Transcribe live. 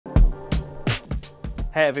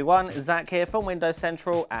Hey everyone, Zach here from Windows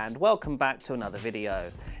Central and welcome back to another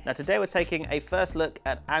video. Now today we're taking a first look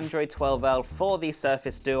at Android 12L for the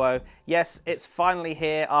Surface Duo. Yes, it's finally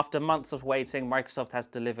here. After months of waiting, Microsoft has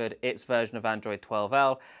delivered its version of Android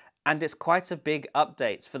 12L. And it's quite a big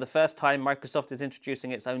update. For the first time, Microsoft is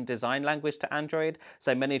introducing its own design language to Android.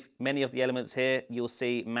 So many of the elements here you'll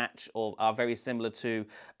see match or are very similar to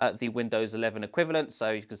the Windows 11 equivalent.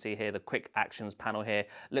 So you can see here the Quick Actions panel here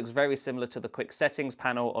looks very similar to the Quick Settings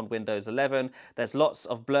panel on Windows 11. There's lots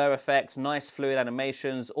of blur effects, nice fluid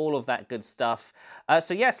animations, all of that good stuff.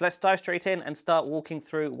 So yes, let's dive straight in and start walking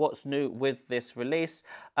through what's new with this release.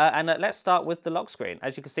 Let's start with the lock screen.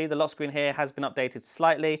 As you can see, the lock screen here has been updated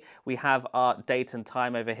slightly. We have our date and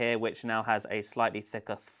time over here, which now has a slightly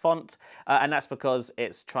thicker font, and that's because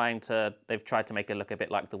they've tried to make it look a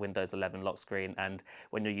bit like the Windows 11 lock screen. And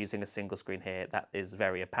when you're using a single screen here, that is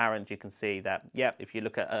very apparent. You can see that, yeah, if you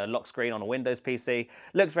look at a lock screen on a Windows PC,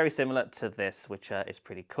 looks very similar to this, which is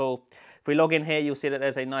pretty cool. If we log in here, you'll see that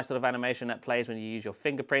there's a nice sort of animation that plays when you use your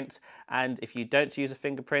fingerprint. And if you don't use a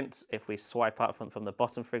fingerprint, if we swipe up from the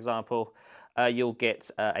bottom, for example, you'll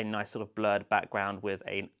get a nice sort of blurred background with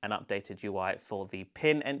an updated UI for the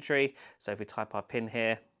PIN entry. So if we type our PIN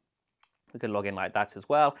here, we can log in like that as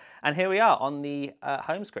well. And here we are on the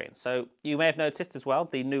home screen. So you may have noticed as well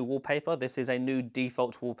the new wallpaper. This is a new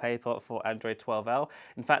default wallpaper for Android 12L.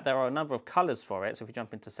 In fact, there are a number of colors for it. So if we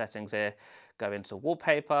jump into settings here, go into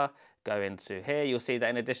wallpaper, go into here, you'll see that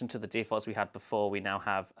in addition to the defaults we had before, we now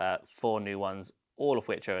have 4 new ones, all of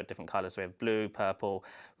which are different colors. So we have blue, purple,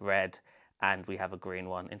 red, and we have a green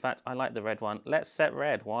one. In fact, I like the red one. Let's set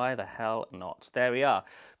red. Why the hell not? There we are.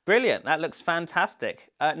 Brilliant. That looks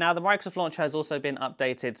fantastic. Now, the Microsoft launcher has also been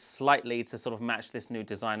updated slightly to sort of match this new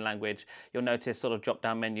design language. You'll notice sort of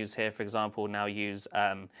drop-down menus here, for example, now use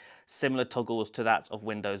similar toggles to that of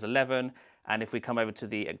Windows 11. And if we come over to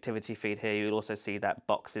the activity feed here, you'll also see that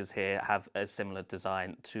boxes here have a similar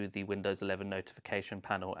design to the Windows 11 notification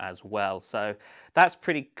panel as well. So that's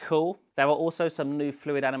pretty cool. There are also some new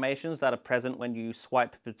fluid animations that are present when you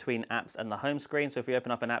swipe between apps and the home screen. So if we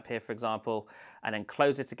open up an app here, for example, and then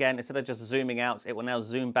close it again, instead of just zooming out, it will now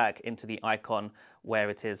zoom back into the icon where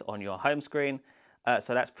it is on your home screen.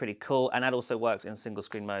 So that's pretty cool. And that also works in single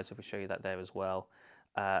screen mode. So if we show you that there as well,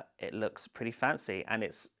 it looks pretty fancy, and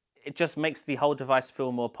it just makes the whole device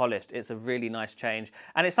feel more polished. It's a really nice change.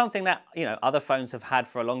 And it's something that, you know, other phones have had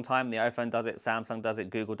for a long time. The iPhone does it, Samsung does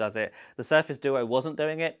it, Google does it. The Surface Duo wasn't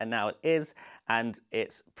doing it, and now it is, and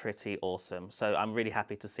it's pretty awesome. So I'm really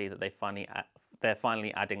happy to see that they're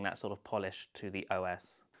finally adding that sort of polish to the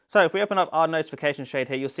OS. So if we open up our notification shade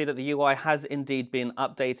here, you'll see that the UI has indeed been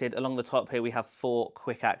updated. Along the top here, we have 4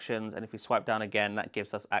 quick actions. And if we swipe down again, that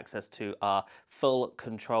gives us access to our full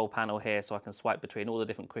control panel here. So I can swipe between all the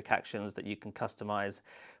different quick actions that you can customize.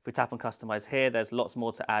 If we tap on customize here, there's lots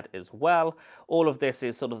more to add as well. All of this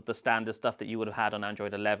is sort of the standard stuff that you would have had on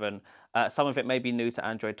Android 11. Some of it may be new to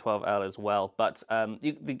Android 12L as well, but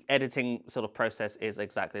the editing sort of process is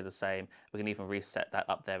exactly the same. We can even reset that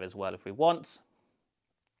up there as well if we want,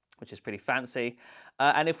 which is pretty fancy.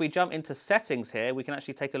 And if we jump into settings here, we can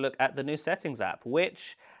actually take a look at the new settings app,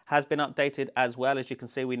 which has been updated as well. As you can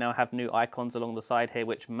see, we now have new icons along the side here,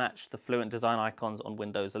 which match the Fluent design icons on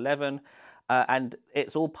Windows 11. And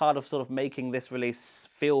it's all part of sort of making this release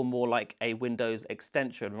feel more like a Windows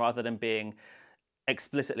extension rather than being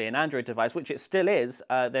explicitly an Android device, which it still is.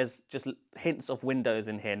 There's just hints of Windows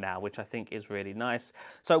in here now, which I think is really nice.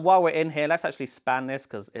 So while we're in here, let's actually span this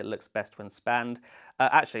because it looks best when spanned.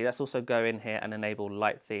 Actually, let's also go in here and enable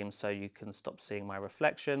light themes so you can stop seeing my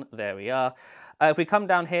reflection. There we are. If we come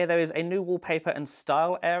down here, there is a new wallpaper and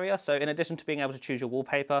style area. So in addition to being able to choose your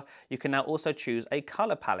wallpaper, you can now also choose a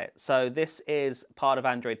color palette. So this is part of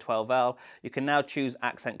Android 12L. You can now choose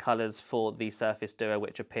accent colors for the Surface Duo,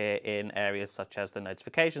 which appear in areas such as the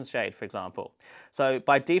notifications shade, for example. So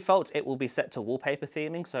by default, it will be set to wallpaper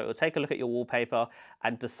theming. So it will take a look at your wallpaper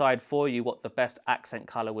and decide for you what the best accent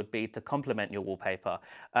color would be to complement your wallpaper.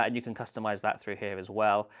 And you can customize that through here as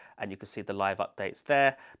well. And you can see the live updates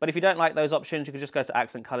there. But if you don't like those options, you can just go to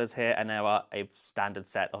accent colors here, and there are a standard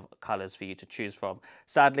set of colors for you to choose from.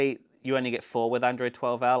 Sadly, you only get 4 with Android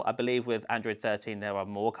 12L. I believe with Android 13 there are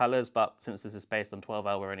more colors, but since this is based on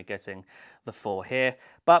 12L, we're only getting the 4 here.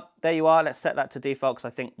 But there you are. Let's set that to default because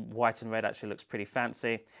I think white and red actually looks pretty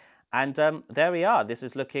fancy. And there we are. This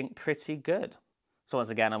is looking pretty good. So once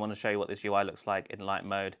again, I want to show you what this UI looks like in light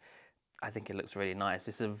mode. I think it looks really nice.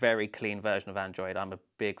 This is a very clean version of Android. I'm a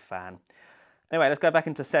big fan. Anyway, let's go back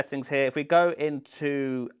into settings here. If we go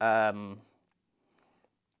into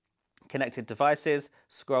connected devices,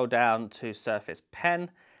 scroll down to Surface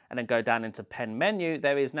Pen, and then go down into pen menu,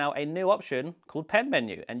 there is now a new option called pen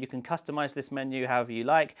menu, and you can customize this menu however you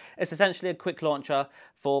like. It's essentially a quick launcher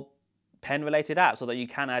for pen related apps, although you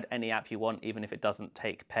can add any app you want even if it doesn't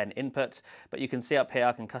take pen input. But you can see up here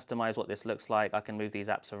I can customize what this looks like. I can move these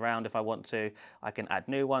apps around if I want to. I can add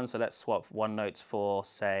new ones, so let's swap OneNote for,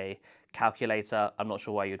 say, calculator. I'm not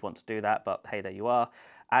sure why you'd want to do that, but hey, there you are.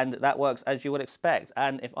 And that works as you would expect.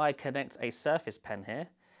 And if I connect a Surface Pen here,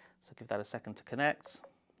 so give that a second to connect,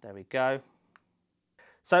 there we go.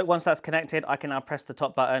 So once that's connected, I can now press the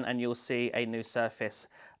top button and you'll see a new Surface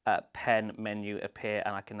Pen menu appear,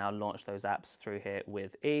 and I can now launch those apps through here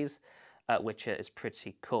with ease, which is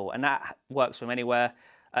pretty cool. And that works from anywhere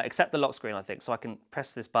except the lock screen, I think. So I can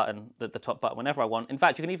press this button, the top button, whenever I want. In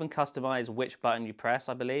fact, you can even customize which button you press,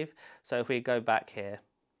 I believe. So if we go back here,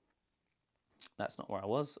 that's not where I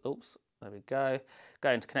was. Oops, there we go.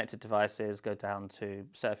 Go into connected devices, go down to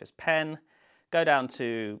Surface Pen, go down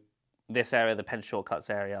to this area, the pen shortcuts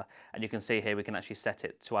area, and you can see here we can actually set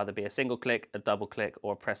it to either be a single click, a double click,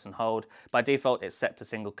 or a press and hold. By default, it's set to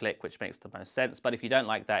single click, which makes the most sense. But if you don't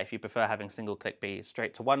like that, if you prefer having single click be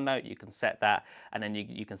straight to OneNote, you can set that, and then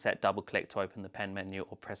you can set double click to open the pen menu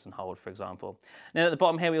or press and hold, for example. Now at the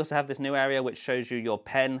bottom here, we also have this new area which shows you your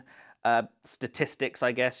pen statistics,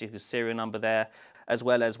 I guess. You can serial number there, as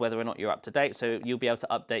well as whether or not you're up to date. So you'll be able to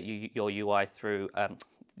update your UI through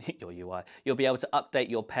You'll be able to update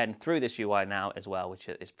your pen through this UI now as well, which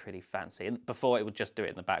is pretty fancy. And before it would just do it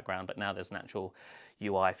in the background, but now there's an actual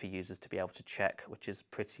UI for users to be able to check, which is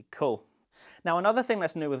pretty cool. Now, another thing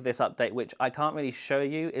that's new with this update, which I can't really show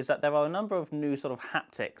you, is that there are a number of new sort of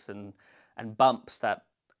haptics and bumps that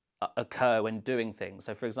occur when doing things.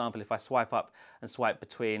 So for example, if I swipe up and swipe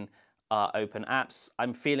between open apps,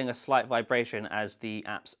 I'm feeling a slight vibration as the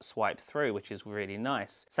apps swipe through, which is really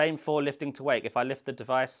nice. Same for lifting to wake. If I lift the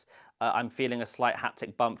device, I'm feeling a slight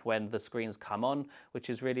haptic bump when the screens come on, which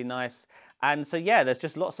is really nice. And so yeah, there's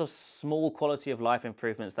just lots of small quality of life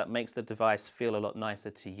improvements that makes the device feel a lot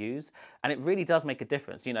nicer to use. And it really does make a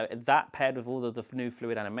difference. You know, that paired with all of the new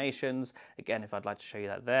fluid animations, again, if I'd like to show you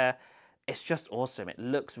that there, it's just awesome. It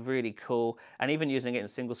looks really cool. And even using it in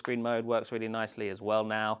single screen mode works really nicely as well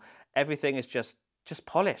now. Everything is just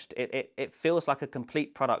polished. It feels like a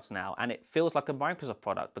complete product now, and it feels like a Microsoft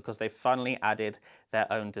product because they've finally added their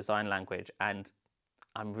own design language, and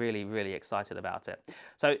I'm really, really excited about it.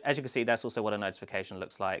 So as you can see, that's also what a notification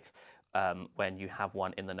looks like when you have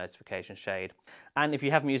one in the notification shade. And if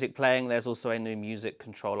you have music playing, there's also a new music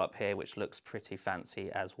control up here, which looks pretty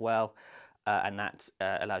fancy as well. And that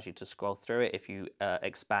allows you to scroll through it if you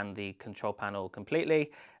expand the control panel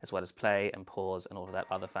completely, as well as play and pause and all of that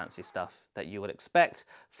other fancy stuff that you would expect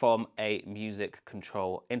from a music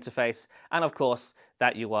control interface. And of course,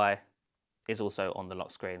 that UI is also on the lock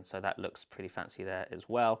screen, so that looks pretty fancy there as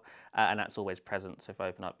well. And that's always present, so if I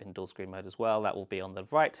open up in dual screen mode as well, that will be on the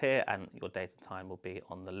right here, and your date and time will be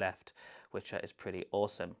on the left, which is pretty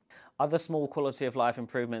awesome. Other small quality of life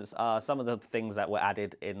improvements are some of the things that were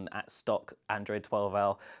added in at stock Android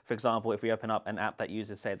 12L. For example, if we open up an app that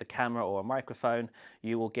uses, say, the camera or a microphone,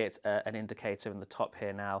 you will get an indicator in the top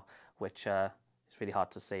here now, which is really hard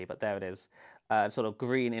to see, but there it is. Sort of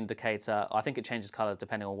green indicator. I think it changes colors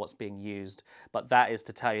depending on what's being used, but that is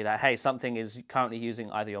to tell you that, hey, something is currently using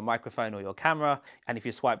either your microphone or your camera. And if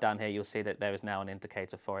you swipe down here, you'll see that there is now an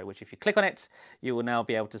indicator for it, which if you click on it, you will now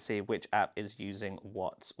be able to see which app is using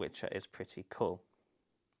what, which is pretty cool.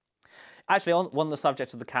 Actually, on the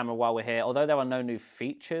subject of the camera, while we're here, although there are no new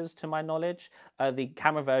features to my knowledge, the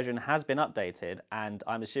camera version has been updated, and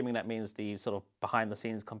I'm assuming that means the sort of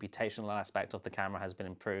behind-the-scenes computational aspect of the camera has been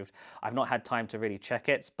improved. I've not had time to really check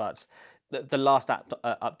it, but the last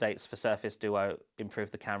updates for Surface Duo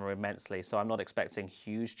improved the camera immensely, so I'm not expecting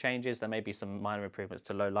huge changes. There may be some minor improvements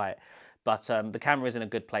to low light, but the camera is in a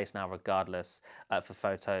good place now regardless for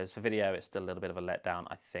photos. For video, it's still a little bit of a letdown,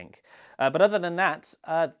 I think. But other than that,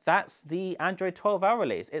 that's the Android 12L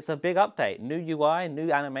release. It's a big update. New UI,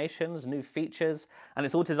 new animations, new features, and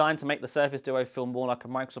it's all designed to make the Surface Duo feel more like a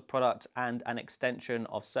Microsoft product and an extension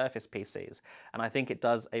of Surface PCs. And I think it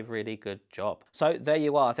does a really good job. So there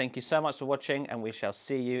you are. Thank you so much for watching, and we shall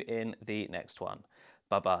see you in the next one.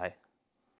 Bye-bye.